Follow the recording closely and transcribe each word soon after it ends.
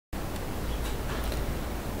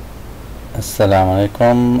Assalamu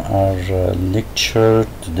alaikum. Our lecture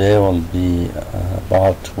today will be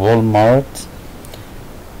about Walmart,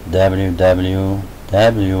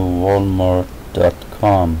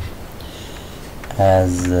 www.walmart.com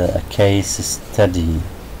as a case study.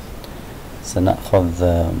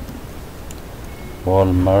 سنأخذ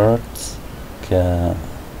Walmart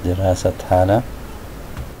كدراسة حالة.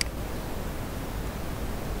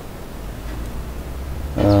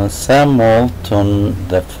 Sam Walton,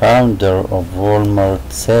 the founder of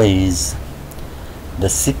Walmart, says the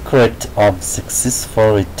secret of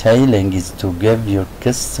successful retailing is to give your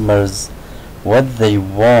customers what they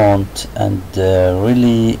want, and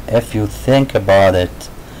really, if you think about it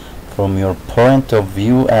from your point of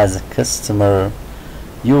view as a customer,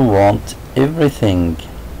 you want everything: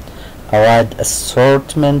 a wide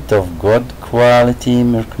assortment of good quality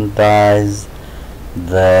merchandise,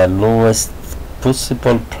 the lowest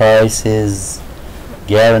possible prices,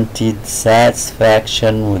 guaranteed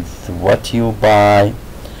satisfaction with what you buy,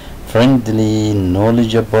 friendly,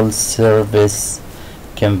 knowledgeable service,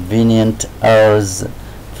 convenient hours,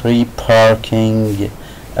 free parking,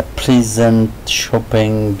 a pleasant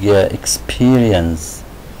shopping experience.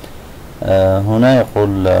 هنا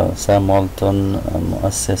يقول سام والتون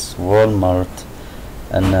مؤسس وولمارت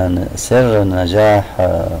أن سر نجاح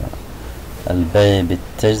البيع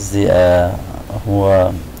بالتجزئة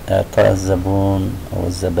هو إعطاء الزبون أو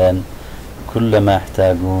الزبائن كل ما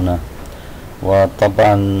يحتاجونه،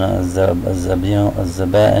 وطبعا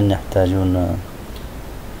الزبائن يحتاجون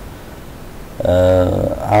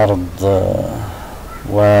عرض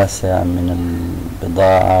واسع من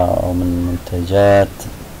البضاعة أو من المنتجات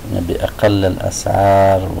بأقل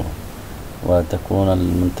الأسعار، وتكون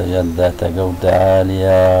المنتجات ذات جودة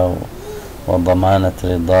عالية وضمانة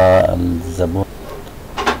رضاء الزبون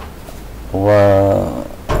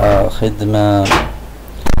وخدمة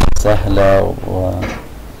سهلة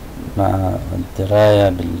ومع الدراية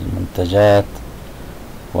بالمنتجات،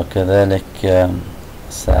 وكذلك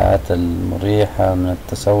الساعات المريحة من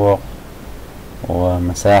التسوق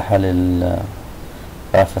ومساحة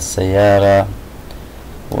لرفع السيارة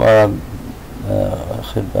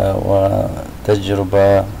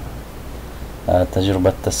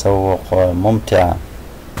وتجربة تسوق ممتعة.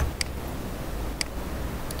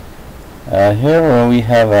 Here we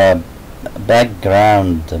have a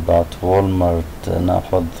background about Walmart.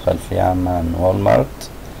 نأخذ خلفية عامة عن Walmart.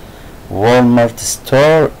 Walmart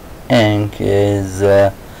Store Inc. is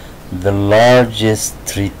the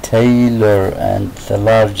largest retailer and the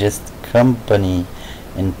largest company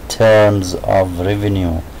in terms of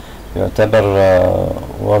revenue. يعتبر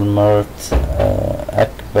Walmart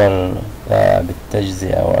أكبر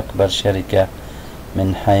بالتجزئة وأكبر شركة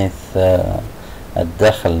من حيث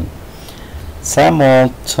الدخل. Sam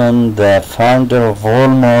Walton, the founder of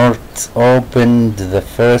Walmart, opened the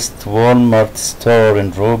first Walmart store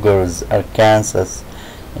in Rogers, Arkansas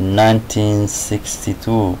in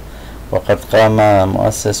 1962. وقد قام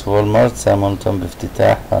مؤسس وولمارت سام والتون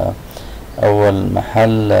بافتتاح أول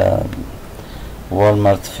محل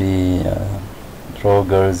وولمارت في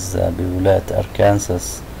روجرز بولاية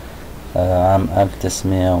أركانساس عام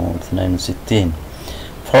 1962.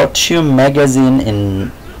 Fortune magazine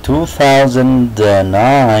in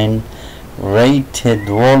 2009 rated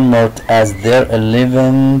Walmart as their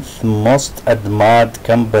 11th most admired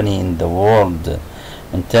company in the world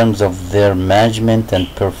in terms of their management and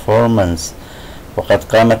performance. وقد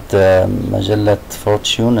قامت مجلة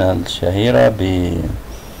فورتشون الشهيرة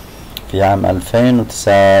في عام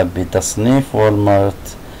 2009 بتصنيف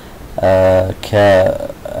وولمارت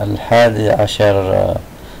ك11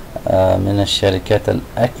 من الشركات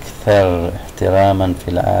الأكثر احتراما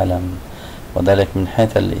في العالم، وذلك من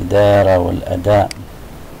حيث الإدارة والأداء.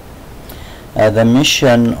 The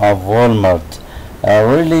mission of Walmart.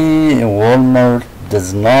 Really, Walmart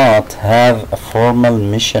does not have a formal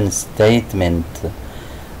mission statement.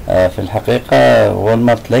 في الحقيقة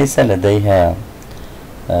Walmart ليس لديها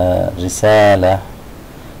رسالة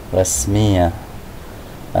رسمية.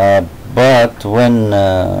 But when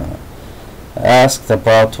asked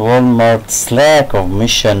about Walmart's lack of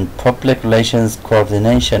mission, public relations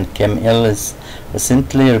coordination Kim Ellis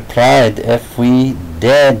recently replied, "If we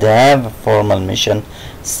did have a formal mission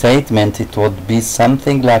statement, it would be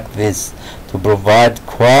something like this: to provide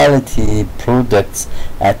quality products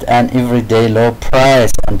at an everyday low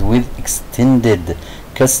price and with extended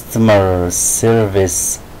customer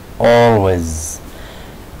service always."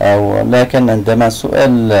 ولكن عندما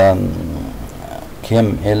سئل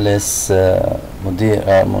كيم إليس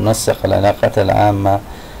منسق العلاقات العامة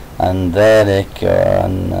عن ذلك،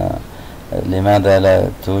 عن لماذا لا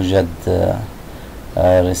توجد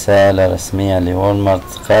رسالة رسمية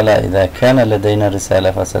لوالمارت. قال: إذا كان لدينا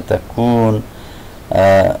رسالة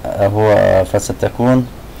فستكون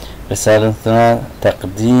رسالتنا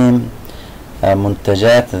تقديم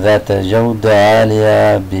منتجات ذات جودة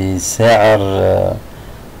عالية بسعر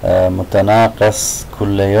متناقص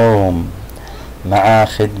كل يوم، مع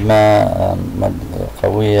خدمة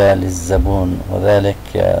قوية للزبون، وذلك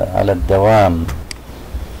على الدوام.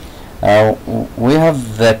 We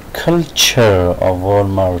have the culture of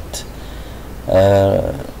Walmart.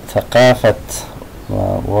 ثقافة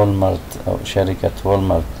والمارت أو شركة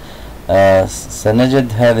والمارت.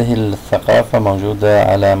 سنجد هذه الثقافة موجودة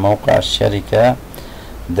على موقع الشركة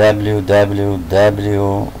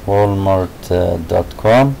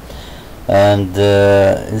www.walmart.com, and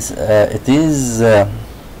it is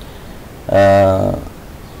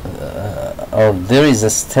or there is a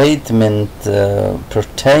statement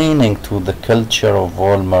pertaining to the culture of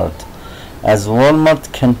Walmart. As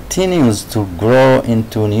Walmart continues to grow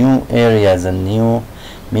into new areas and new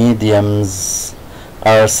mediums,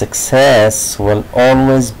 our success will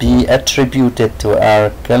always be attributed to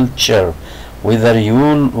our culture. Whether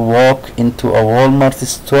you walk into a Walmart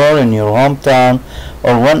store in your hometown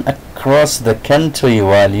or one across the country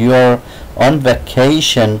while you are on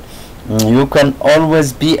vacation, you can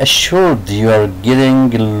always be assured you are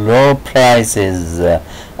getting low prices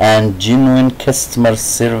and genuine customer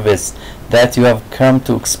service that you have come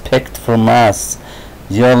to expect from us.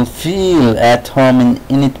 You'll feel at home in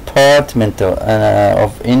any department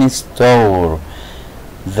of any store.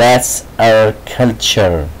 That's our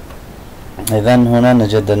culture. إذا هنا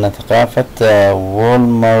نجد أن ثقافة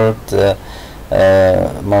وولمارت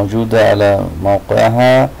موجودة على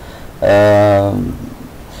موقعها،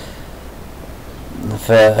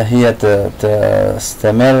 فهي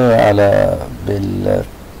تستمر على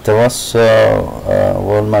بالتوسع.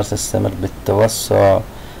 وولمارت تستمر بالتوسع،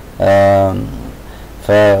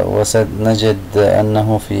 وسنجد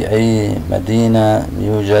أنه في أي مدينة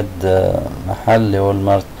يوجد محل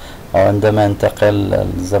لوولمارت، أو عندما ينتقل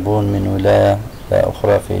الزبون من ولاية إلى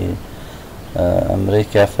أخرى في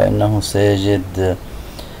أمريكا فإنه سيجد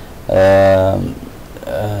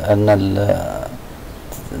أن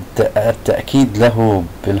التأكيد له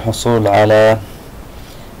بالحصول على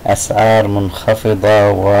أسعار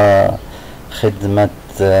منخفضة وخدمة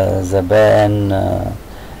زبائن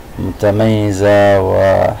متميزة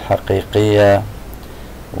وحقيقية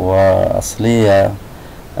وأصلية،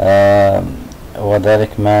 وذلك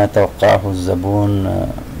ما توقعه الزبون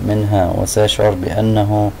منها، وسيشعر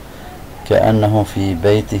بأنه كأنه في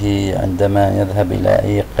بيته عندما يذهب إلى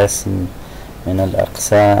أي قسم من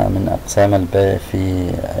أقسام البيع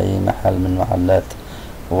في أي محل من محلات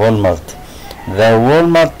Walmart. The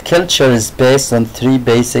Walmart culture is based on three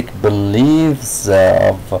basic beliefs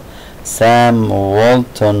of Sam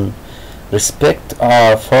Walton: respect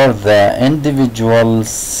for the individual,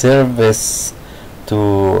 service to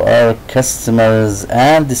our customers,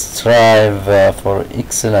 and strive for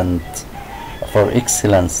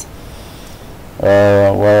excellence.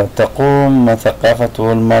 وتقوم ثقافة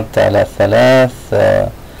وولمارت على ثلاث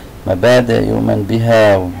مبادئ يؤمن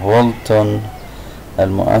بها وولتون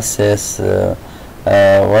المؤسس،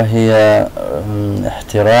 وهي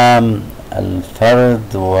احترام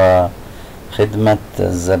الفرد وخدمة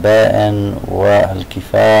الزبائن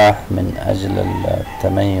والكفاح من أجل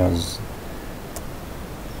التميز.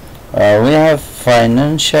 We have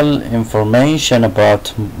financial information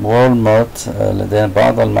about Walmart. لدينا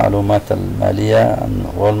بعض المعلومات المالية عن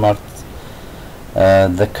Walmart.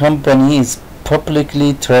 The company is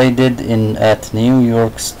publicly traded at New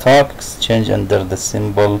York Stock Exchange under the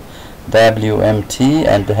symbol WMT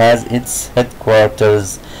and has its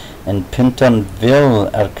headquarters in Pentonville,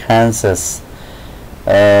 Arkansas.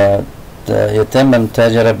 يتم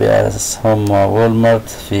المتاجرة بأسهم وولمارت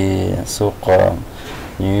في سوق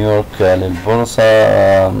نيويورك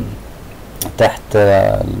للبورصة تحت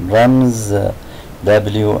الرمز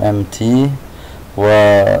WMT،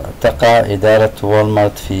 وتقع إدارة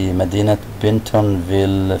وولمارت في مدينة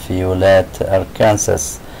بنتونفيل في ولاية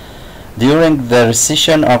أركانساس. During the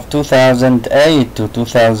recession of 2008 to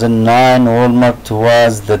 2009, Walmart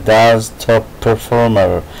was the Dow's top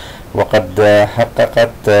performer. وقد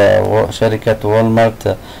حققت شركة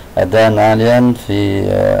وولمارت أداء عاليا في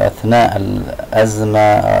أثناء الأزمة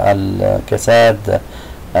الكساد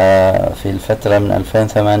في الفترة من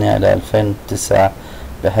 2008 إلى 2009،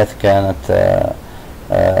 بحيث كانت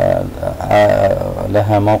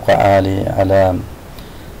لها موقع عالي على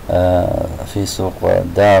في سوق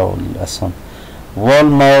داو الأسهم.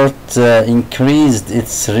 Walmart increased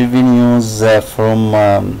its revenues from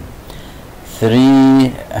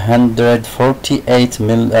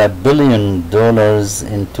 $348 billion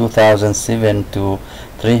in 2007 to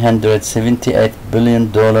 $378 billion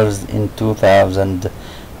in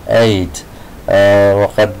 2008.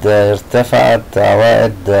 وقد ارتفعت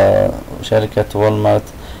عوائد شركة والمارت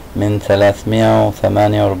من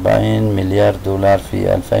 348 مليار دولار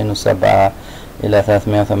في 2007 إلى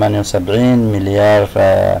 378 مليار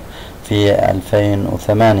في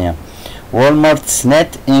 2008. Walmart's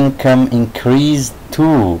net income increased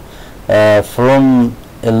from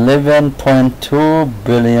 $11.2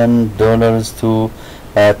 billion to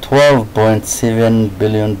 $12.7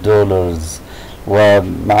 billion.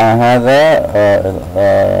 ومع هذا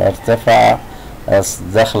ارتفع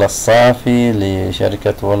الدخل الصافي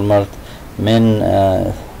لشركة والمارت من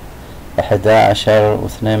 11.2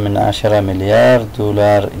 مليار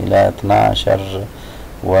دولار إلى 12.7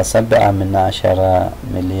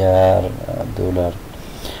 مليار دولار.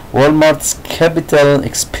 Walmart's capital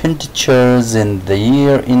expenditures in the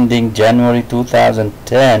year ending January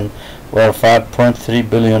 2010 were $5.3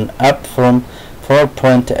 billion, up from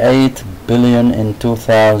 $4.8 billion in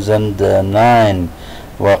 2009.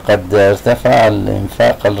 وقد ارتفع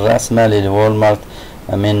الإنفاق الرأسمالي لوالمارت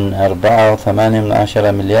من 4.8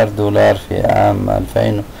 مليار دولار في عام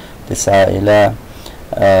 2009 إلى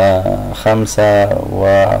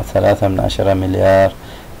 5.3 مليار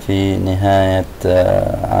في نهاية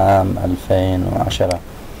عام 2010.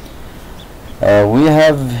 We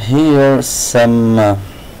have here some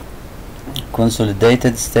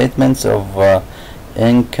consolidated statements of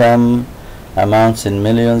income amounts in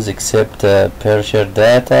millions except per share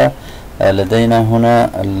data. لدينا هنا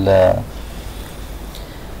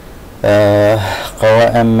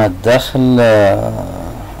قوائم الدخل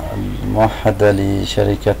الموحدة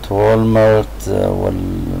لشركة والمارت،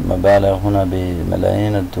 والمبالغ هنا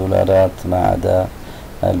بملايين الدولارات ما عدا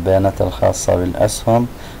البيانات الخاصة بالأسهم.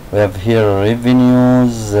 We have here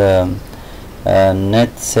revenues,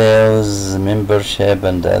 net sales, membership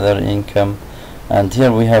and other income, and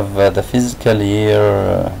here we have the fiscal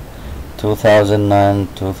year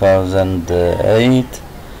 2009-2008,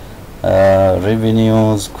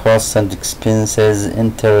 revenues, costs and expenses,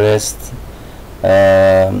 interest,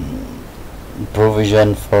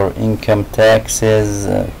 provision for income taxes,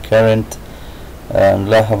 current.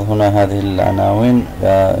 نلاحظ هنا هذه العناوين.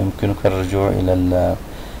 يمكنك الرجوع إلى ال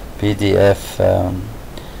PDF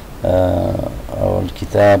أو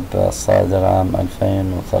الكتاب الصادر عام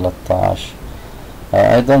 2013.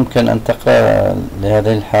 أيضا يمكن أن تقرأ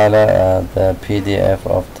لهذه الحالة the PDF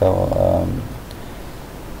of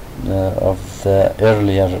the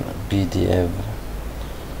earlier PDF.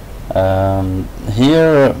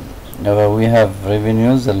 Here we have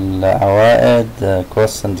revenues, العوائد,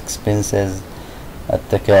 costs and expenses,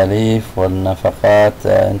 التكاليف والنفقات,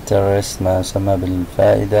 interest ما يسمى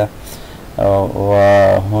بالفائدة,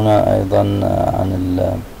 وهنا أيضا عن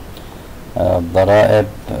الضرائب,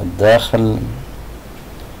 الداخل,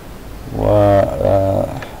 وكم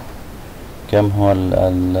هو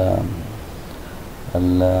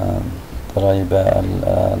الضرائب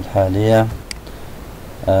الحالية.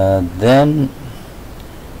 Then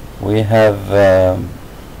we have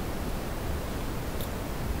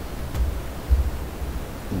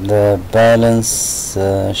the balance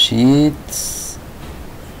sheets,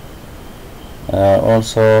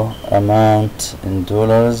 also amount in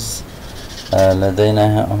dollars.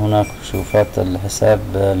 لدينا هنا كشوفات الحساب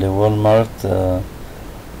لوالمارت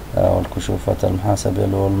والكشوفات المحاسبة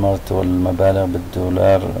لوالمارت والمبالغ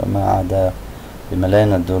بالدولار ما عدا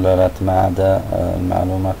بملايين الدولارات ما عدا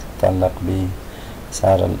المعلومات تتعلق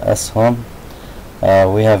بأسعار الأسهم.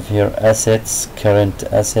 We have here assets, current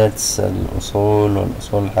assets, الأصول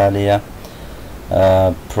والأصول الحالية,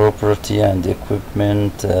 property and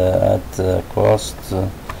equipment at cost.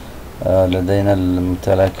 لدينا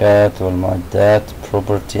الممتلكات والمعدات,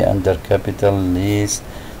 property under capital lease,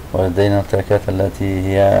 ولدينا الممتلكات التي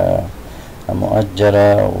هي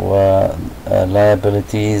مؤجلة, و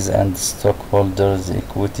liabilities and stockholders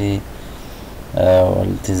equity,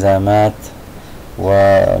 والالتزامات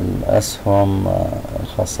والأسهم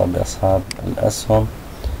الخاصة بأصحاب الأسهم.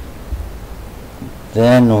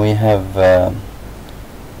 Then we have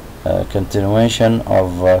continuation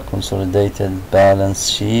of consolidated balance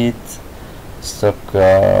sheet, stock,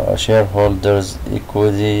 shareholders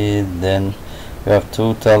equity. Then we have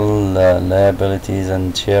total liabilities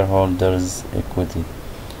and shareholders equity.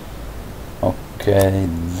 Okay,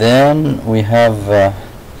 then we have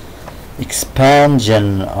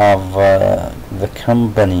expansion of the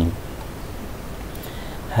company.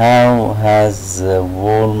 How has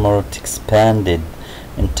Walmart expanded?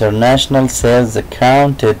 International sales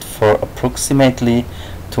accounted for approximately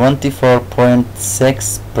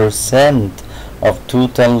 24.6% of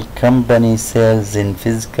total company sales in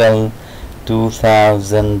fiscal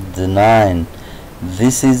 2009.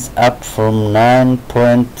 This is up from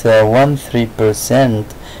 9.13%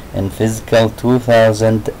 in fiscal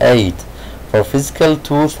 2008. For fiscal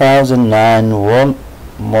 2009,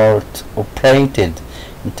 Walmart operated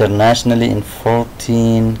internationally in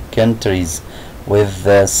 14 countries with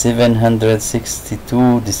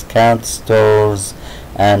 762 discount stores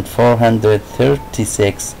and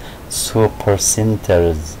 436 سوبر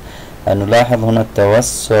سنترز. نلاحظ هنا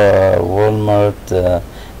التوسع وولمارت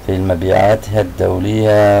في مبيعاتها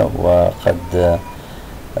الدولية، وقد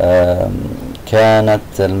كانت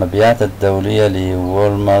المبيعات الدولية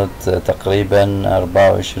لوولمارت تقريبا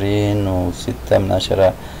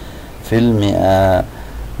 24.6%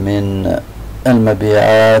 من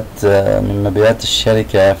مبيعات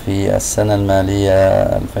الشركة في السنة المالية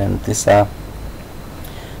 2009،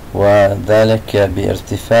 وذلك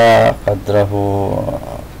بارتفاع قدره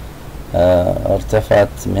ارتفعت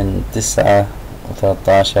من 9.13%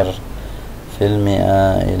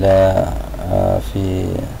 إلى في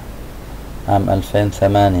عام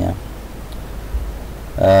 2008.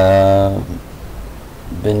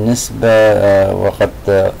 بالنسبة وقد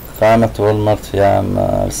قامت وولمارت في عام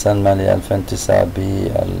السنة المالية 2009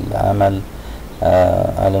 بالعمل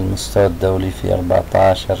على المستوى الدولي في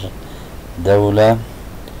 14 دولة،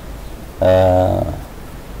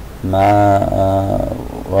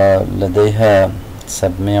 ولديها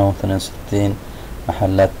 762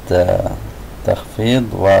 محلات تخفيض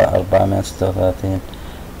و436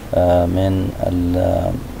 من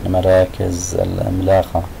المراكز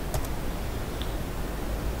العملاقة.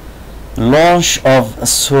 Launch of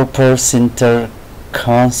Super Center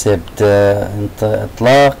Concept،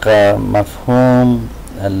 إطلاق مفهوم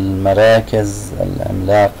المراكز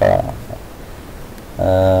العملاقة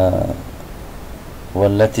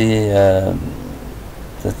والتي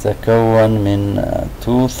تتكون من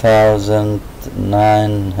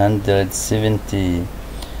 2970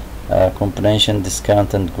 combination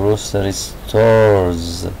discount and grocery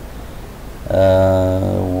stores,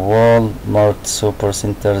 Walmart super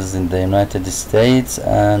centers in the United States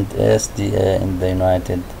and SDA in the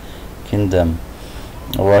United Kingdom،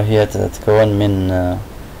 وهي تتكون من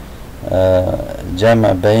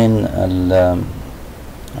جمع بين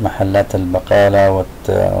محلات البقالة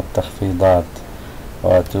والتخفيضات،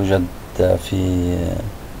 وتوجد في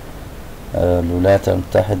الولايات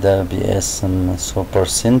المتحدة باسم سوبر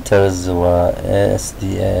سنترز و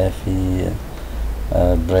SDA في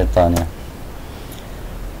بريطانيا.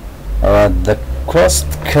 The cost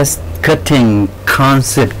cutting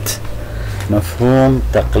concept، مفهوم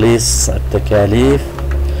تقليص التكاليف.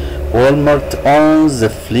 Walmart owns a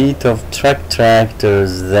fleet of truck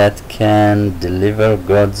tractors that can deliver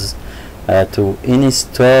goods to any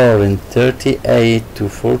store in 38 to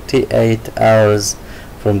 48 hours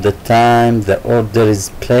from the time the order is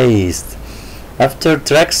placed. After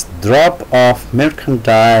trucks drop off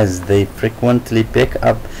merchandise, they frequently pick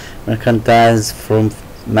up merchandise from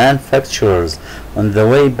manufacturers on the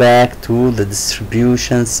way back to the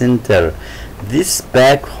distribution center. This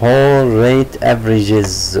backhaul rate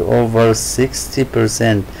averages over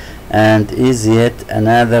 60% and is yet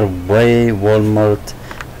another way Walmart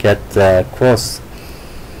cut costs.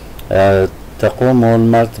 تقوم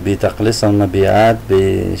وولمارت بتقليص المبيعات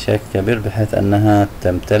بشكل كبير، بحيث أنها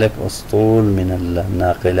تمتلك أسطول من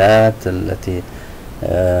الناقلات التي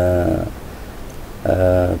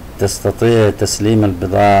تستطيع تسليم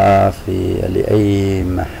البضاعة لأي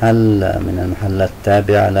محل من المحلات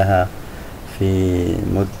التابعة لها في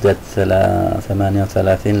مدة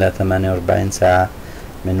 38 إلى 48 ساعة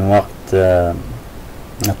من وقت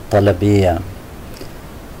الطلبية.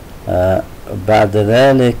 بعد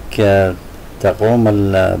ذلك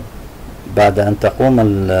بعد أن تقوم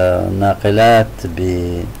الناقلات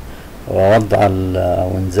بوضع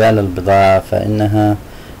أو إنزال البضاعة، فإنها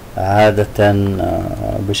عادة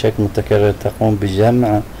بشكل متكرر تقوم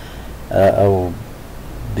بجمع أو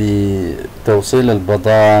بتوصيل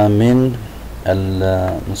البضاعة من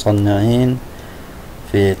المصنعين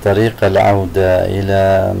في طريق العودة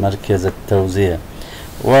إلى مركز التوزيع،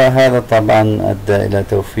 وهذا طبعا أدى إلى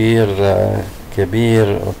توفير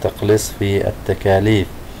كبير وتقليص في التكاليف.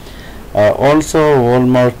 Also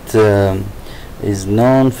Walmart is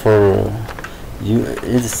known for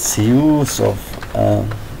its use of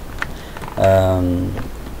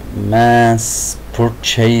mass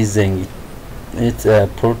purchasing. It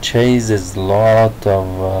purchases a lot of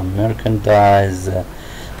merchandise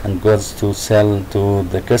and goods to sell to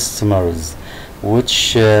the customers.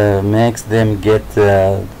 which makes them get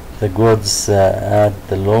the goods at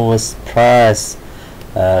the lowest price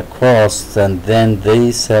cost, and then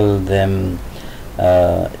they sell them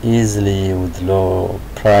easily with low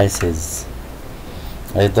prices.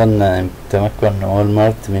 أيضا تمكن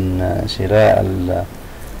والمارت من شراء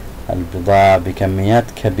البضاعة بكميات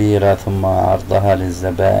كبيرة ثم عرضها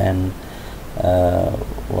للزبائن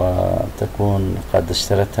وتكون قد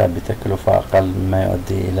اشترتها بتكلفة أقل مما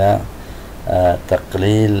يؤدي إلى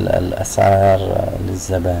تقليل الأسعار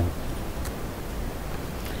للزبائن.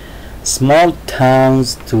 Small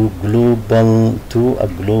towns to a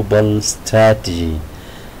global strategy.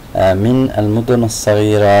 من المدن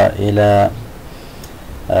الصغيرة إلى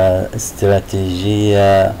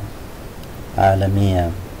استراتيجية عالمية.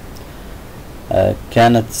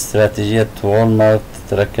 كانت استراتيجية والمارت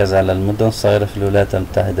تتركز على المدن الصغيرة في الولايات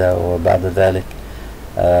المتحدة، وبعد ذلك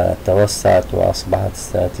توسعت وأصبحت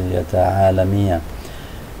استراتيجية عالمية.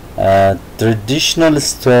 traditional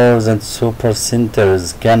stores and super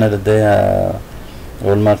centers. كان لديها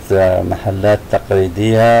والمارت محلات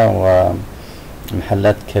تقليدية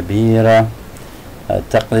ومحلات كبيرة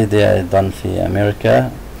تقليدية أيضا في أمريكا.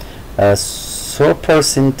 super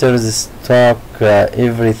centers stock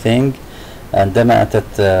everything. عندما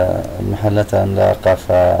أتت المحلات العملاقة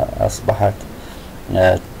فأصبحت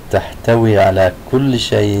تحتوي على كل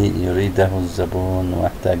شيء يريده الزبون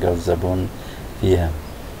ويحتاجه الزبون فيها.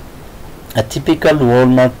 A typical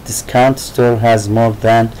Walmart discount store has more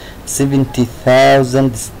than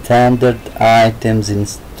 70,000 standard items in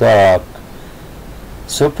stock.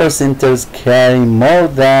 Supercenters carry more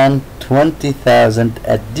than 20,000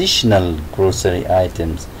 additional grocery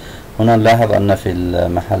items. هنا نلاحظ أن في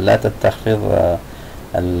المحلات التخفيض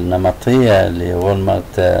النمطية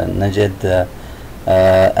لوالمارت نجد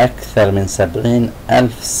أكثر من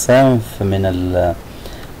 70,000 صنف من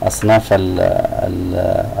الأصناف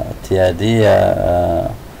الاعتيادية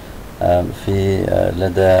في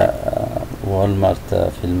لدى والمارت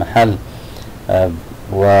في المحل.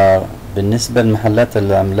 وبالنسبة للمحلات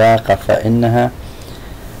العملاقة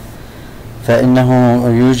فإنه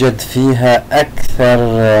يوجد فيها أكثر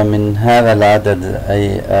من هذا العدد،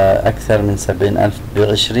 أي أكثر من 70,000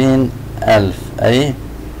 ب20,000، أي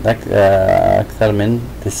أكثر من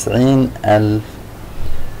 90,000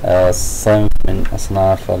 صنف من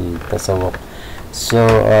أصناف التسوق. So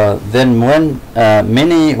then when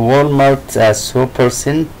many Walmart super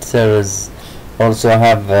centers also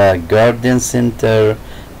have a garden center,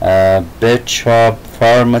 pet shop,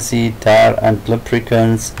 pharmacy, tire and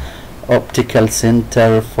lubricants, optical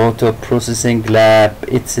center, photo processing lab,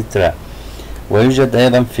 etc. ويوجد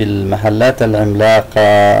أيضا في المحلات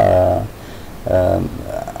العملاقة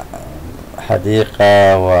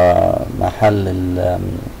حديقة ومحل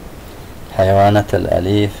الحيوانات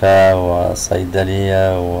الأليفة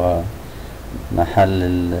وصيدلية ومحل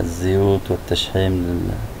الزيوت والتشحيم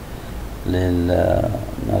للمركبات،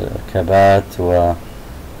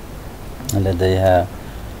 ولديها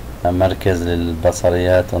مركز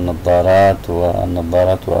للبصريات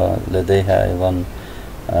والنظارات ولديها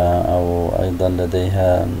أيضا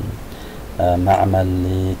لديها معمل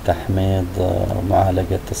لتحميض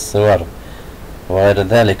ومعالجة الصور وغير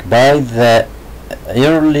ذلك. By the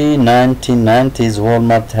early 1990s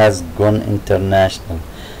Walmart has gone international.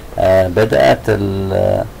 بدأت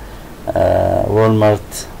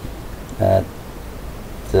والمارت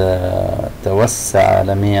توسع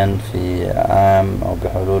عالميا في عام أو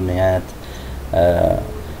بحلول نهاية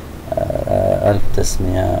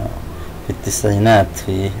 1900 في التسعينات،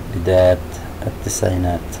 في بداية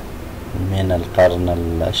التسعينات من القرن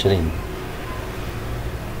العشرين.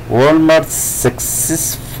 Walmart's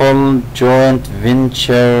successful joint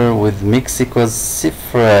venture with Mexico's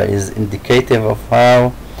Cifra is indicative of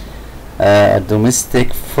how a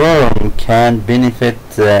domestic firm can benefit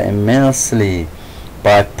immensely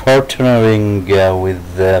by partnering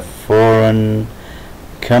with a foreign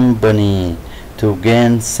company to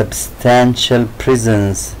gain substantial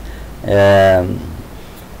presence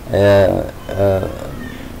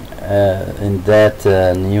in that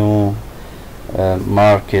new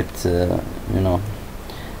market.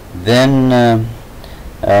 Then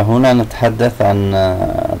هنا نتحدث عن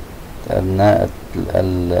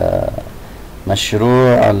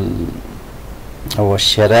المشروع أو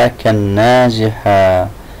الشراكة الناجحة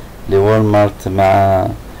لوالمارت مع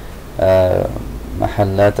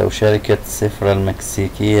محلات أو شركة سفرة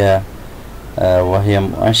المكسيكية، وهي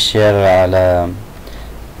مؤشر على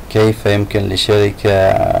كيف يمكن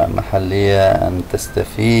لشركة محلية أن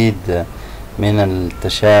تستفيد من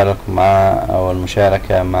التشارك مع أو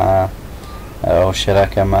المشاركة مع أو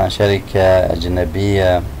الشراكة مع شركة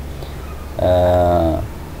أجنبية آه،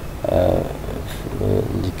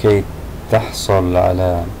 لكي تحصل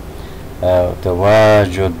على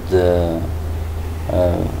تواجد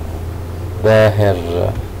باهر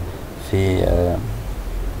في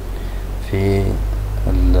في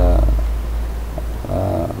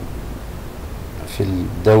في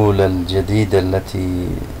الدولة الجديدة التي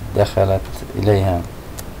دخلت إليها.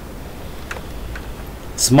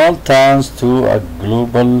 Small towns to a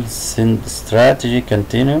global strategy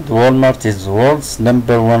continued. Walmart is world's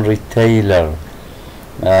 #1 retailer.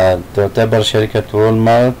 تعتبر شركة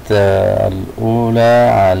والمارت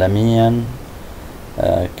الأولى عالميا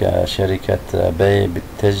كشركة بيع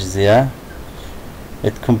بالتجزئة.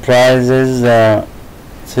 It comprises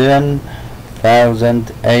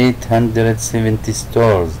 10,870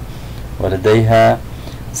 stores ولديها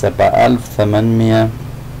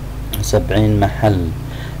 7,870 محل.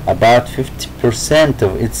 About 50%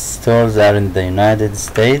 of its stores are in the United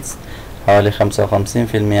States. حوالي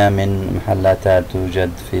 55% من محلاتها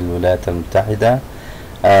توجد في الولايات المتحدة.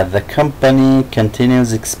 The company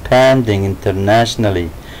continues expanding internationally.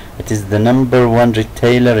 It is the #1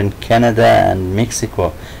 retailer in Canada and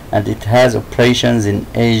Mexico, and it has operations in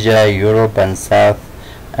Asia, Europe, and South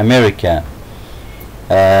America.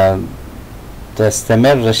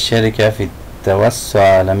 تستمر الشركة في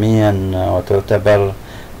التوسع عالميا وتعتبر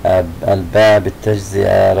البيع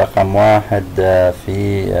بالتجزئة رقم 1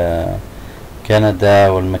 في كندا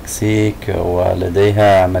والمكسيك،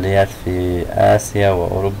 ولديها عمليات في آسيا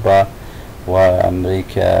وأوروبا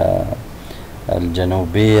وأمريكا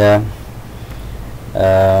الجنوبية.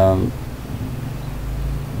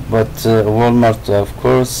 But Walmart of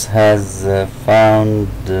course has found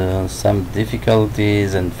some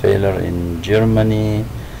difficulties and failure in Germany,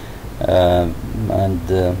 and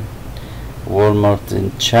Walmart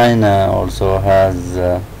in China also has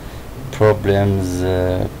problems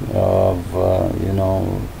of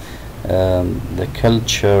the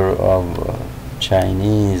culture of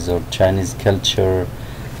Chinese or Chinese culture,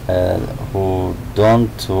 who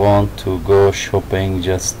don't want to go shopping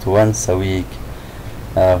just once a week,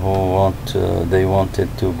 they wanted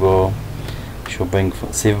to go shopping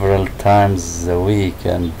several times a week,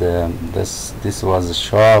 and this was a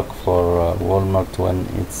shock for Walmart when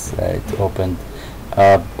it opened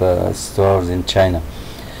up stores in China.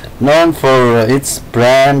 Known for its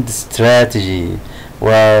brand strategy،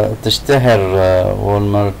 وتشتهر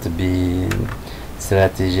والمارت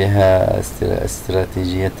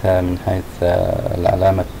باستراتيجيتها من حيث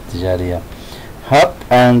العلامة التجارية. Hub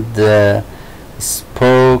and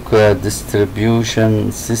spoke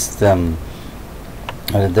distribution system.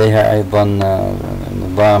 لديها أيضا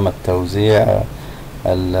نظام التوزيع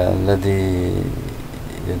الذي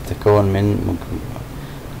يتكون من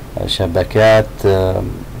شبكات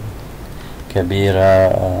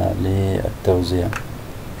كبيرة للتوزيع.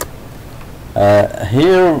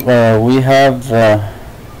 Here we have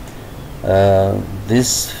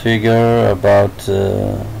this figure about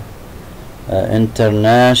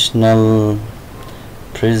international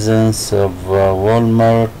presence of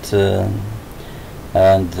Walmart,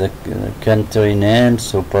 and the country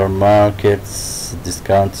names: supermarkets,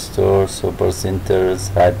 discount stores, supercenters,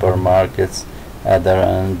 hypermarkets, other,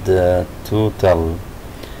 and total.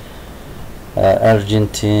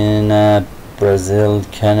 Argentina, Brazil,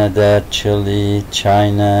 Canada, Chile,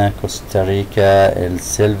 China, Costa Rica, El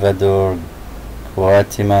Salvador,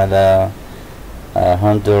 Guatemala,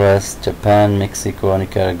 Honduras, Japan, Mexico,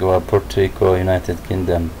 Nicaragua, Puerto Rico, United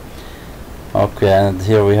Kingdom. Okay, and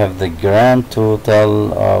here we have the grand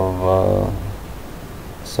total of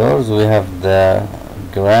stores. We have the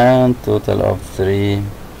grand total of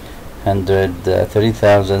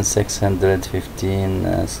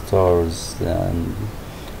 3,615 stores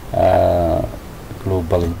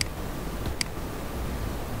globally.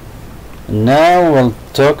 Now we'll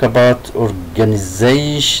talk about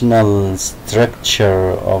organizational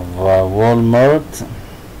structure of Walmart.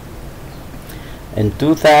 In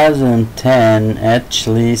 2010,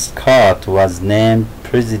 Ashley Scott was named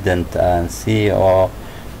President and CEO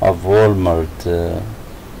of Walmart.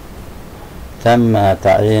 تم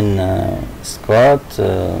تعيين سكوت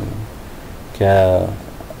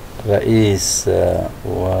كرئيس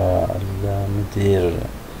والمدير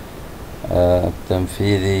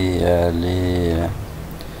التنفيذي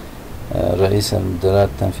رئيس المديرية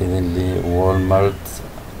التنفيذي لوالمارت،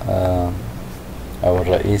 أو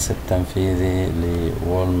الرئيس التنفيذي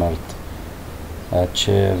لوالمارت،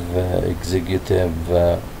 Chief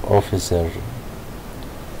Executive Officer.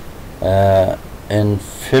 In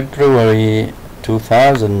February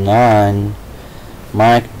 2009,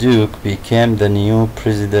 Mike Duke became the new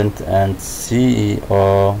president and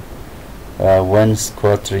CEO when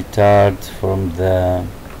Scott retired from the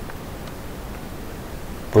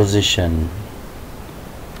position.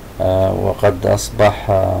 وقد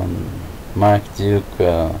أصبح مايك ديوك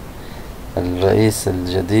الرئيس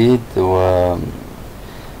الجديد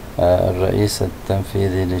والرئيس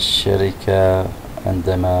التنفيذي للشركة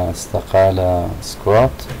عندما استقال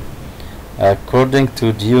سكوت. According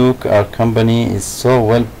to Duke, our company is so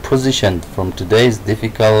well positioned from today's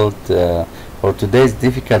difficult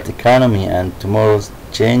economy and tomorrow's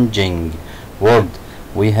changing world.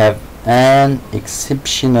 We have an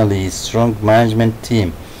exceptionally strong management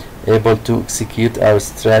team able to execute our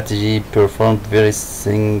strategy, perform every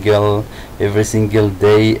single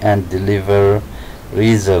day and deliver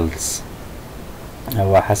results.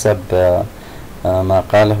 وحسب ما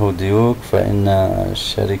قاله ديوك فإن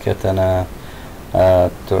شركتنا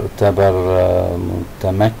تعتبر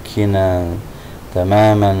متمكنة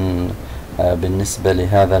تماما بالنسبة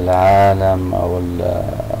لهذا العالم أو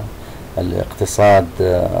الاقتصاد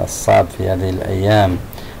الصعب في هذه الأيام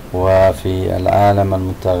وفي العالم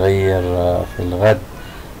المتغير في الغد.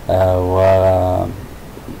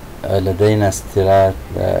 ولدينا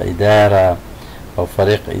إدارة أو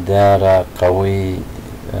فريق إدارة قوي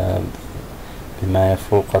بما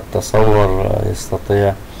يفوق التصور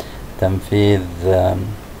يستطيع تنفيذ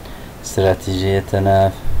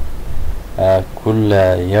استراتيجيتنا كل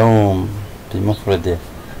يوم بمفرده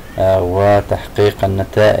وتحقيق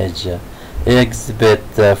النتائج.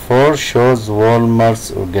 Exhibit 4 shows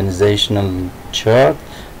Walmart's organizational chart.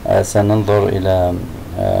 سننظر إلى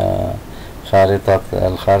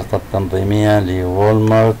الخارطة التنظيمية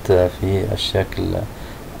لوالمارت في الشكل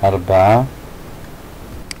 4.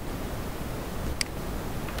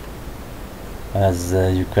 As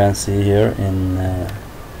you can see here in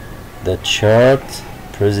the chart,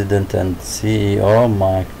 President and CEO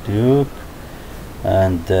Mike Duke,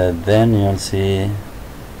 and then you'll see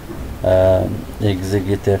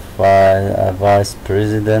Executive Vice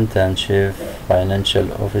President and Chief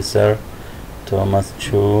Financial Officer Thomas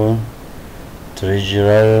Chu,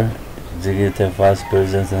 Treasurer, Executive Vice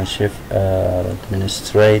President and Chief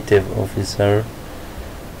Administrative Officer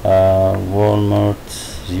Walmart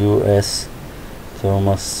US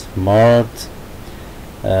Thomas Mart,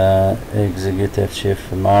 Executive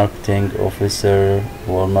Chief Marketing Officer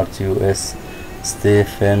Walmart US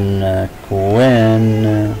Stephen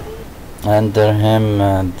Quinn. Under him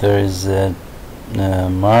there is a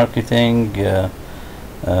marketing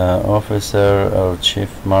officer or chief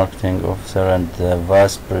marketing officer and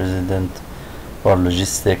vice president for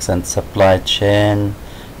logistics and supply chain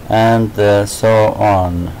and so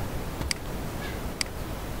on.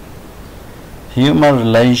 Human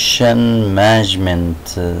relation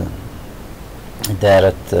management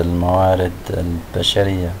إدارة الموارد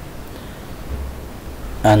البشرية.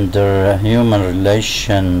 Under human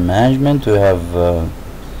relation management we have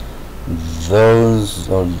those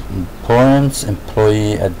points: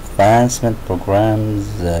 employee advancement programs,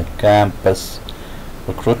 campus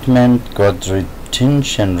recruitment, good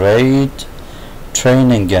retention rate,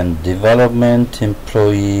 training and development,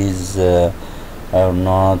 employees are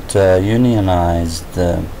not unionized,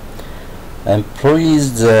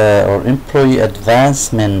 employees or employee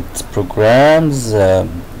advancement programs,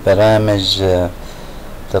 برامج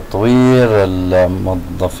تطوير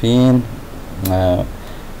الموظفين.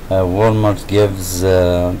 Walmart gives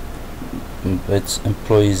its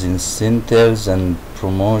employees incentives and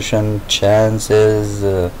promotion chances.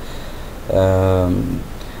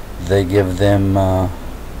 They give them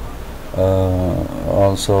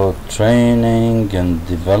also training and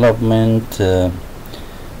development,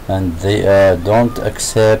 and they don't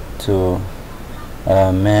accept to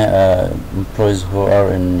employees who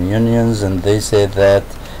are in unions, and they say that,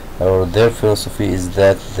 or their philosophy is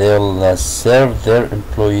that they'll serve their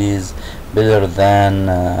employees better than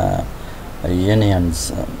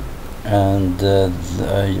unions. And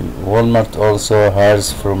Walmart also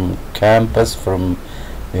hires from campus, from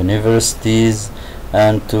universities,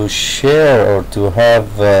 and to share or to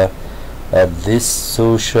have this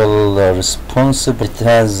social responsibility. It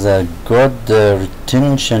has a good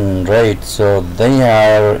retention rate, so they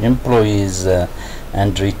hire employees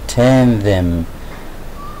and retain them.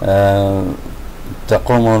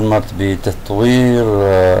 تقوم والمارت بتطوير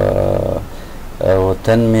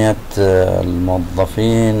وتنمية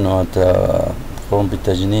الموظفين وتقوم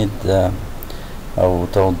بتجنيد أو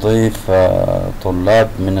توظيف طلاب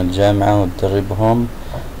من الجامعة وتدربهم،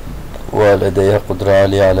 ولديها قدرة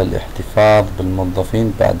عالية على الاحتفاظ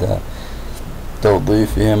بالموظفين بعد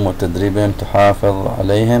توظيفهم وتدريبهم، تحافظ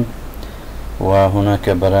عليهم. وهناك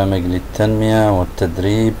برامج للتنمية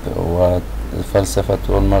والتدريب. وفلسفة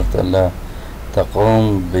والمارت ألا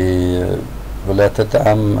تقوم ولا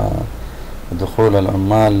تدعم دخول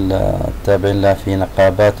العمال التابعين لها في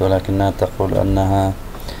نقابات، ولكنها تقول أنها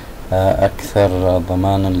أكثر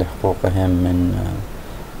ضمانا لحقوقهم من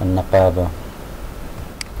النقابة.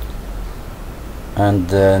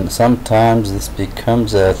 And sometimes this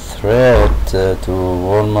becomes a threat to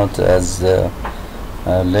Walmart as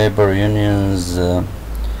labor unions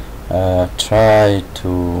try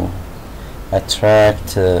to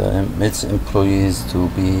attract its employees to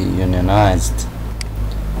be unionized.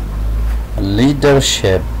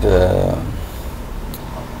 Leadership.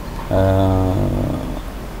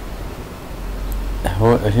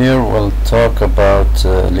 Here we'll talk about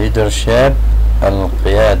leadership,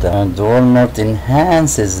 القيادة. And Walmart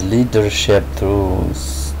enhances leadership through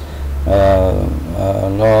a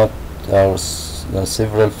lot of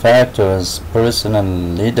several factors: personal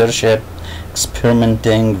leadership,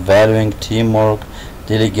 experimenting, valuing teamwork,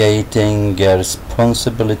 delegating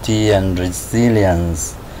responsibility, and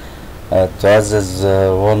resilience. تعزز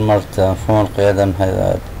والمارت مفهوم القيادة،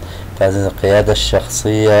 تعزز القيادة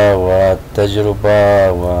الشخصية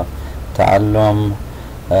والتجربة وتعلم،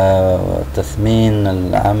 تثمين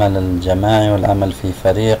العمل الجماعي والعمل في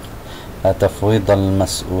فريق، تفويض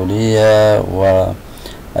المسؤولية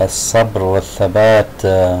والصبر والثبات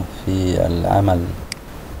في العمل.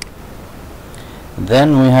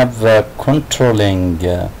 Then we have controlling.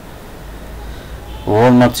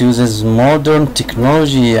 Walmart uses modern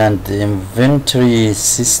technology and inventory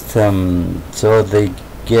system, so they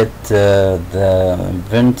get the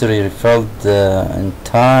inventory refilled in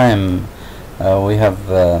time. We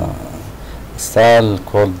have a style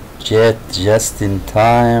called just in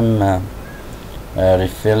time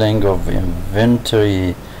refilling of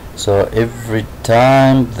inventory, so every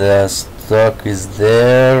time the stock is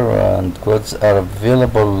there and goods are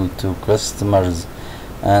available to customers,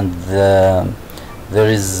 and there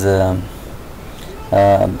is or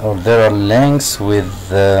there are links with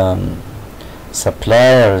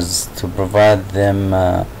suppliers to provide them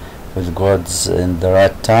with goods in the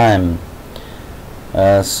right time.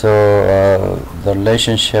 So the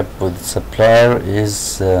relationship with the supplier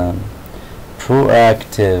is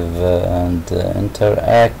proactive and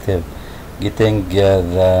interactive, getting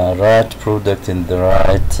the right product in the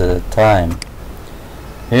right time.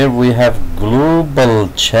 Here we have global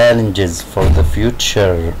challenges for the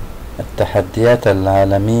future. التحديات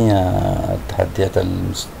العالمية، التحديات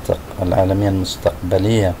العالمية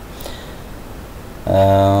المستقبلية.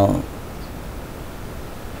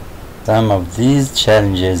 Some of these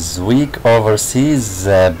challenges: weak overseas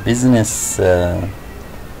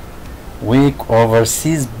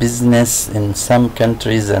business in some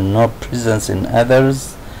countries and no presence in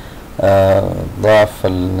others. ضعف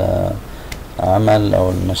العمل أو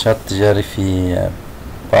النشاط التجاري في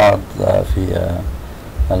بعض في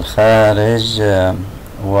الخارج،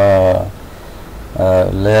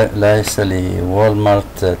 وليس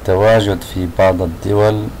لوالمارت تواجد في بعض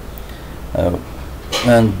الدول.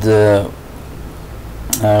 And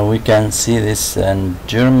we can see this in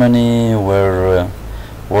Germany, where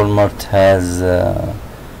Walmart has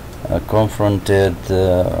confronted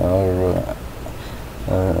or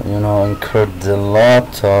incurred a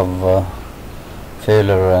lot of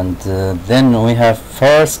failure. And then we have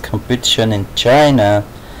first competition in China.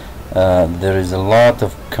 There is a lot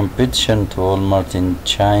of competition to Walmart in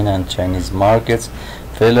China and Chinese markets.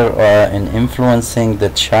 Failure in influencing the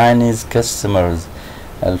Chinese customers.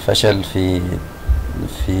 الفشل في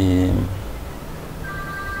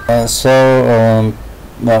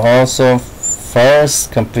also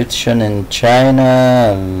first competition in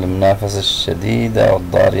China، المنافسة الشديدة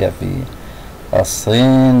والضارية في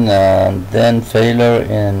الصين. And then failure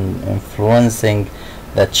in influencing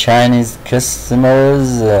the Chinese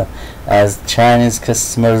customers, as Chinese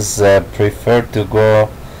customers prefer to go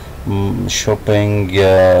shopping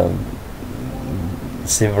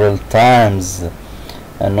several times,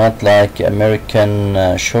 and not like American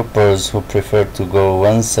shoppers who prefer to go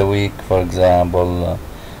once a week, for example,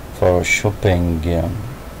 for shopping.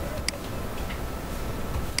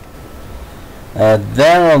 Then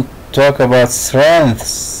we'll talk about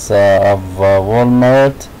strengths of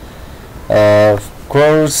Walmart. Of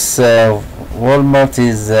course, Walmart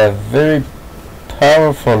is a very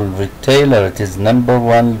powerful retailer. It is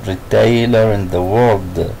 #1 retailer in the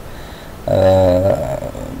world.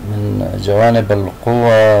 من جوانب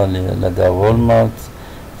القوة لدى وولمارت،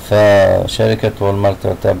 فشركة وولمارت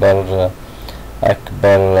تعتبر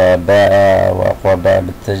أكبر بائع وأقوى بائع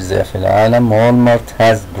بالتجزئة في العالم. Walmart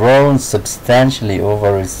has grown substantially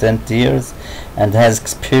over recent years and has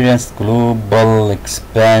experienced global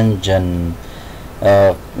expansion.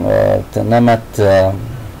 نمت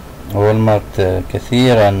والمارت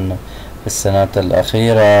كثيرا في السنوات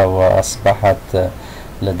الأخيرة، وأصبحت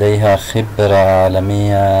لديها خبرة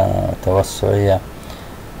عالمية توسعية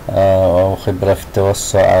أو خبرة في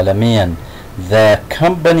التوسع عالميا. The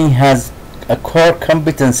company has a core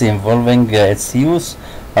competency involving its use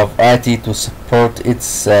of IT to support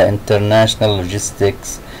its international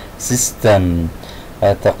logistics system.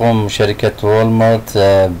 تقوم شركة والمارت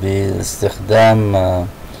باستخدام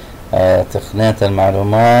تقنية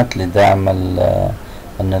المعلومات لدعم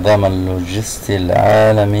النظام اللوجستي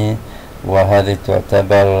العالمي، وهذه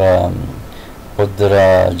تعتبر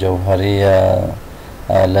قدرة جوهرية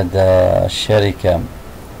لدى الشركة.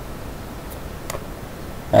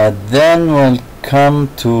 Then we'll come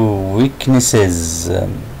to weaknesses.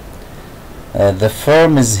 The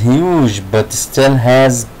firm is huge but still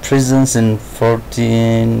has presence in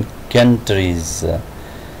 14 countries.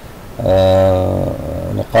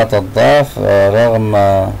 نقاط الضعف: رغم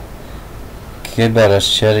كبر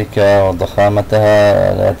الشركة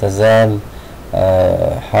وضخامتها لا تزال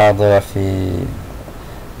حاضرة في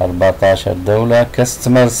 14 دولة.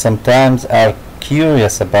 Customers sometimes are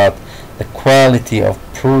curious about the quality of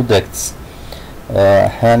products.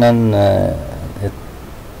 أحيانا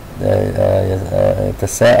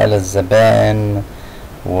يتساءل الزبائن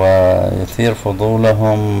ويثير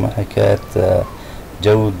فضولهم حكاية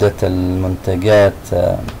جودة المنتجات،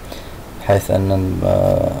 حيث أن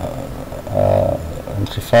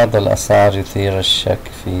انخفاض الأسعار يثير الشك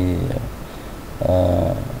في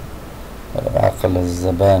عقل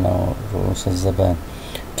الزبائن أو رؤوس الزبائن.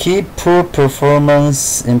 Key poor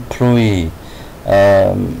performance employee.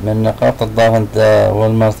 من نقاط الضعف عند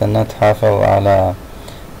والمارت أنها تحافظ على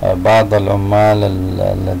بعض العمال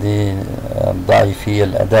الذين ضعيفي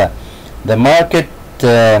الأداء. The market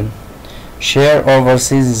share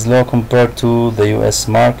overseas is low compared to the US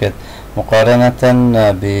market.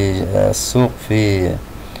 مقارنة بالسوق في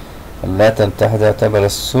الولايات المتحدة، يعتبر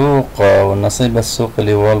السوق والنصيب السوقي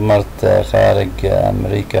لوالمارت خارج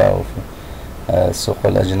أمريكا أو في السوق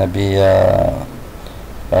الأجنبية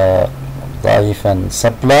ضعيفا.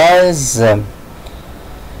 Supplies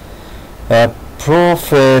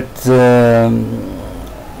profit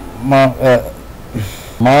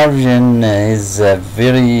margin is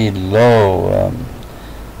very low.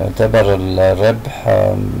 يعتبر الربح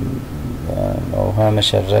أو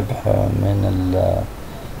هامش الربح من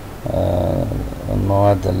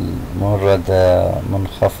المواد الموردة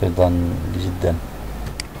منخفضا جدا.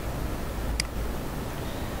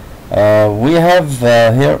 We have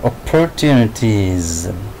here opportunities.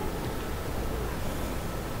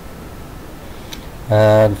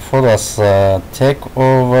 الفرص: take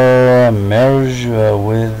over, merge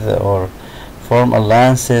with or form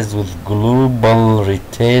alliances with global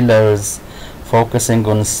retailers focusing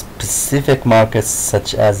on specific markets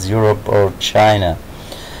such as Europe or China.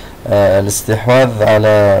 الاستحواذ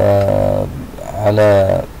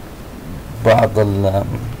على بعض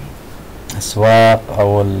الأسواق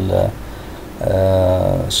أو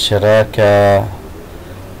الشراكة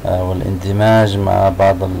والاندماج مع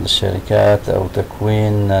بعض الشركات أو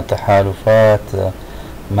تكوين تحالفات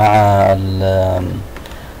مع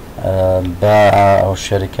البائع أو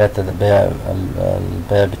الشركات البيع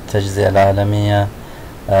بالتجزئة العالمية،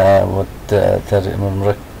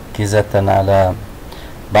 مركزة على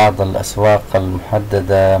بعض الأسواق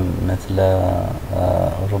المحددة مثل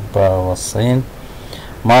أوروبا والصين.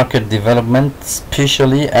 Market development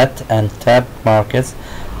especially at untapped markets.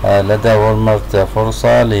 لدى والمارت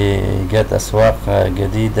فرصة لإيجاد أسواق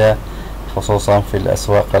جديدة خصوصا في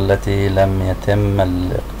الأسواق التي لم يتم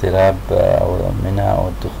الاقتراب منها أو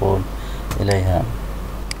الدخول إليها.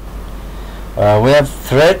 We have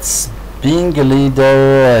threats. Being a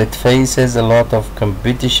leader, it faces a lot of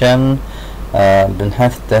competition. من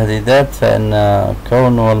حيث التهديدات، فإن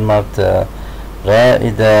كون والمارت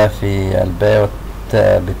رائدة في البيع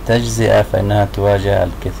بالتجزئة فإنها تواجه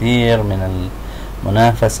الكثير من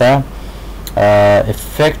المنافسة.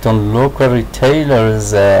 Effect on local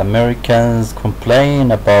retailers. Americans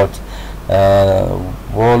complain about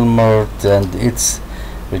Walmart and its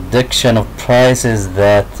reduction of prices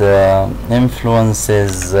that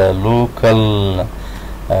influences local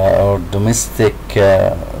or domestic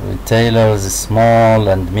retailers, small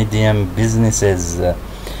and medium businesses,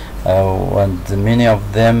 and many of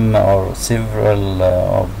them or several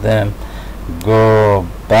of them go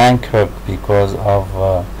bankrupt because of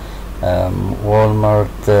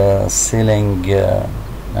Walmart selling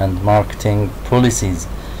and marketing policies.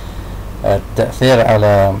 التأثير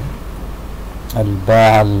على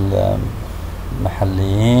الباعة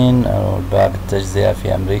المحليين أو الباعة بالتجزئة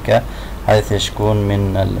في أمريكا. حيث يشكون من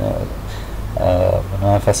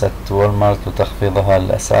منافسة والمارت وتخفيضها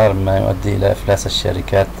الأسعار، مما يؤدي إلى إفلاس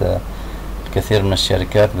الشركات، الكثير من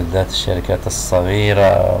الشركات بالذات الشركات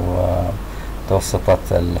الصغيرة ومتوسطة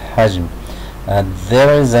الحجم.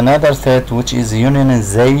 There is another threat, which is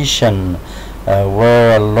unionization,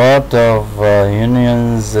 where a lot of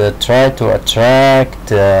unions try to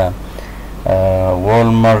attract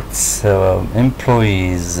Walmart's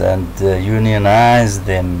employees and unionize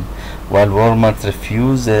them, while Walmart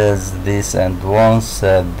refuses this and wants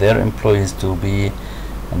their employees to be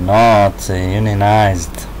not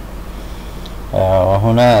unionized.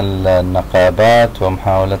 وهنا النقابات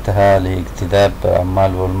ومحاولتها لاجتذاب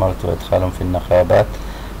عمال وولمارت وإدخالهم في النقابات،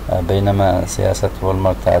 بينما سياسة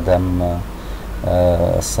وولمارت عدم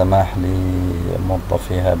السماح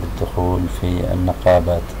لموظفيها بالدخول في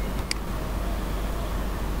النقابات.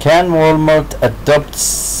 Can Walmart adopt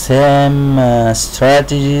same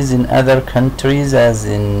strategies in other countries as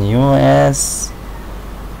in US؟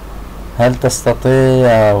 هل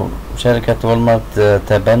تستطيع شركة والمارت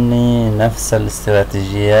تبني نفس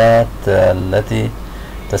الاستراتيجيات التي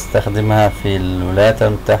تستخدمها في الولايات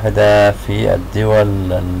المتحدة في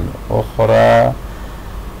الدول الأخرى؟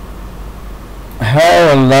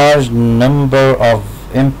 How a large number of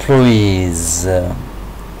employees،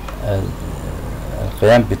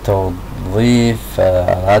 القيام بتوظيف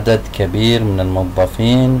عدد كبير من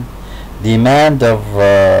الموظفين. Demand of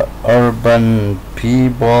urban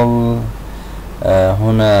people،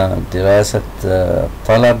 هنا دراسة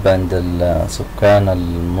طلب عند سكان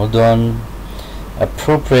المدن.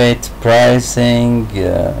 Appropriate pricing،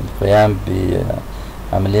 القيام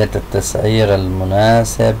بعملية التسعير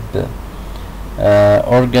المناسب.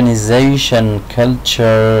 Organization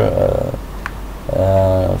culture،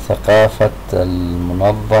 ثقافة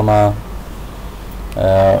المنظمة.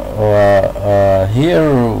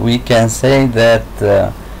 Here we can say that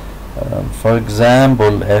for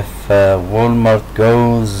example, if Walmart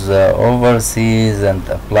goes overseas and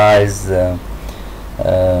applies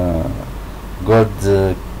good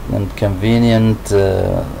and convenient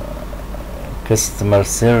customer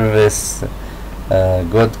service,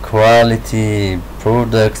 good quality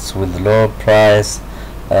products with low price,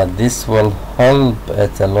 this will help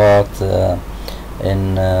it a lot in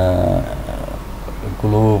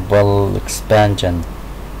global expansion.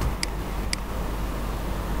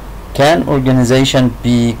 Can organization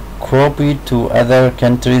be copied to other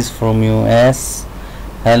countries from US؟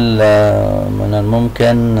 هل من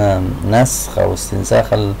الممكن نسخ أو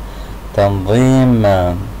استنساخ التنظيم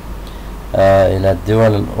إلى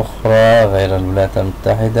الدول الأخرى غير الولايات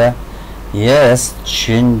المتحدة؟ Yes,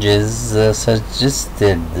 changes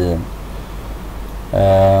suggested.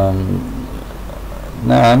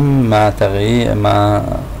 نعم، مع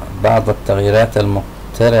بعض التغييرات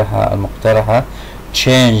المقترحة.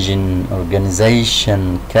 Change in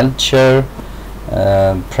organization culture،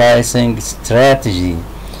 pricing strategy،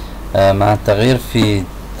 مع التغيير في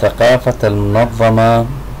ثقافة المنظمة.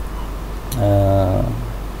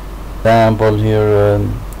 example here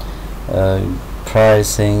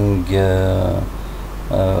pricing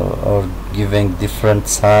or giving different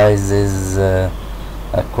sizes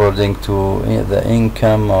according to the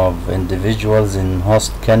income of individuals in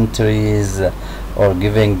host countries, or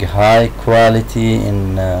giving high quality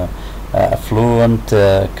in affluent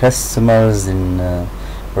customers in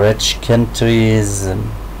rich countries,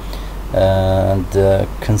 and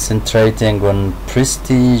concentrating on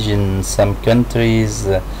prestige in some countries,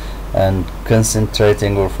 and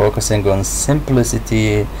concentrating or focusing on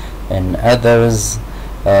simplicity in others,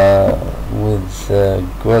 with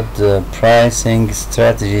good pricing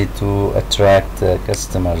strategy to attract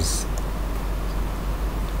customers.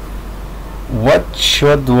 What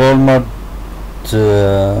should Walmart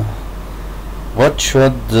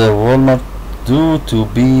do to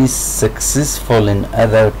be successful in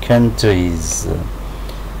other countries؟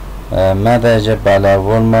 ماذا يجب على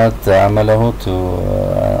وولمارت عمله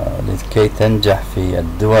لكي تنجح في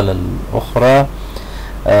الدول الأخرى؟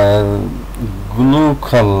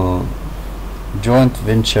 Local joint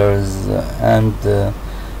ventures and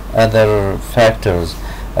other factors.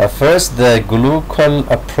 First, the global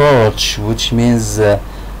approach, which means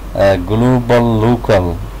global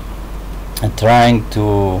local, trying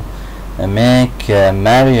to make a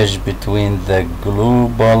marriage between the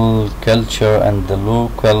global culture and the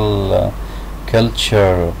local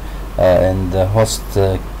culture in the host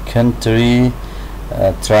country,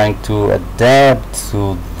 trying to adapt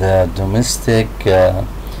to the domestic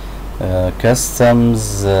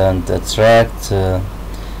customs and attract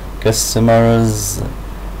customers.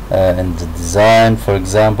 in the design, for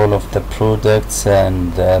example, of the products,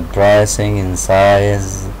 and pricing, in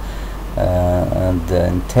size, and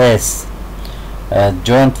in taste.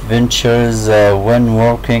 Joint ventures, when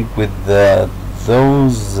working with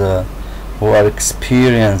those who are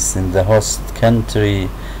experienced in the host country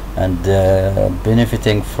and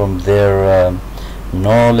benefiting from their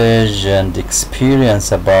knowledge and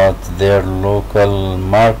experience about their local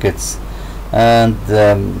markets, and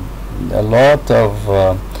a lot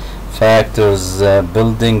of factors,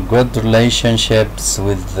 building good relationships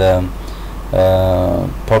with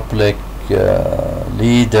public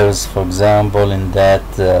leaders, for example, in that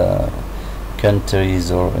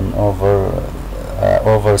countries or in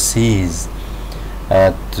overseas,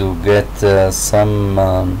 to get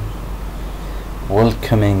some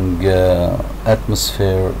welcoming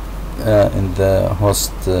atmosphere in the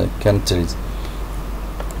host countries.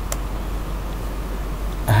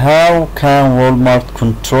 How can Walmart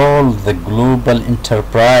control the global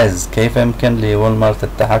enterprise? كيف يمكن لوالمارت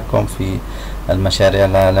التحكم في المشاريع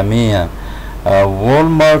العالمية؟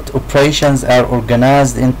 Walmart operations are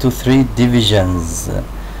organized into 3 divisions.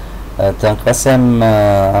 تنقسم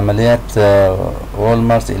عمليات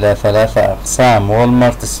والمارت إلى 3 أقسام: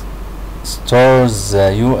 والمارت stores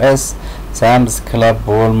US, Sam's Club,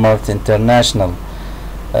 والمارت International.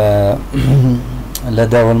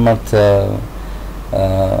 لدى والمارت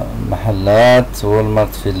محلات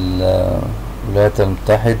والمارت في الولايات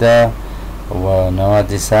المتحدة،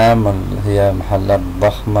 ونوادي سام هي محلات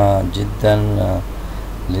ضخمة جدا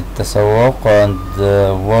للتسوق، and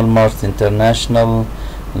والمارت انترناشنال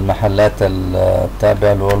المحلات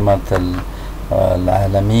التابعة لوالمارت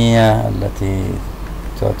العالمية التي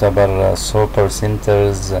تعتبر سوبر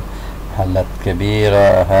سنترز، محلات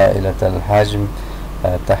كبيرة هائلة الحجم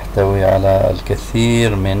تحتوي على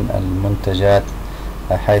الكثير من المنتجات،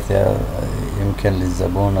 حيث يمكن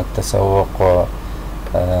للزبون التسوق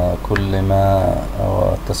كل ما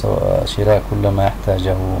أو شراء كل ما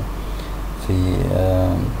يحتاجه في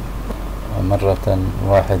مرة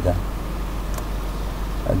واحدة.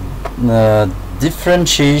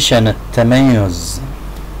 differentiation التميز.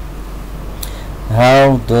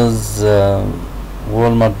 How does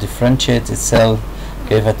Walmart differentiate itself؟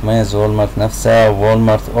 كيف تميز والمارت نفسها؟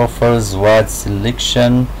 والمارت offers wide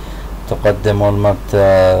selection. تقدم والمارت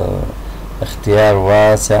اختيار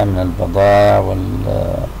واسع من البضائع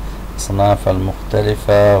والأصناف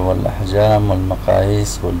المختلفة والأحجام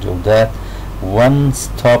والمقاييس والجودات. one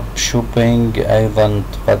stop shopping، أيضا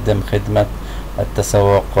تقدم خدمة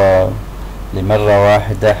التسوق لمرة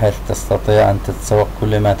واحدة، حيث تستطيع أن تتسوق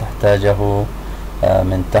كل ما تحتاجه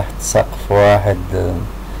من تحت سقف واحد،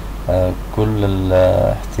 كل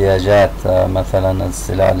الاحتياجات، مثلا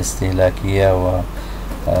السلع الاستهلاكية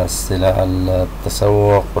والسلع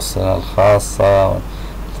التسوق والسلع الخاصة، مثل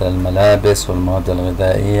الملابس والمواد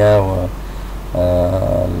الغذائية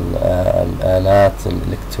والآلات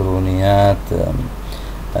الإلكترونيات،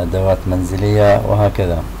 أدوات منزلية،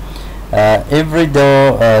 وهكذا. every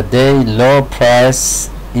day low price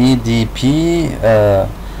EDP،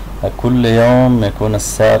 كل يوم يكون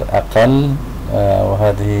السعر أقل،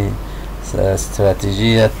 وهذه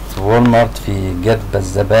استراتيجية والمارت في جذب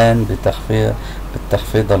الزبائن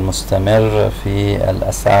بالتخفيض المستمر في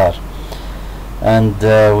الأسعار. And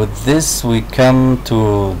with this we come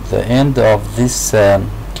to the end of this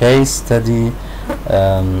case study.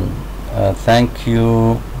 Thank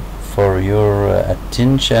you for your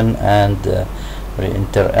attention and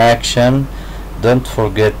interaction. Don't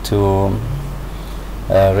forget to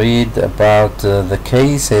read about the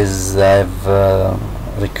cases I've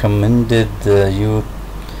recommended you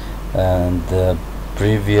and the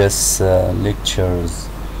previous lectures.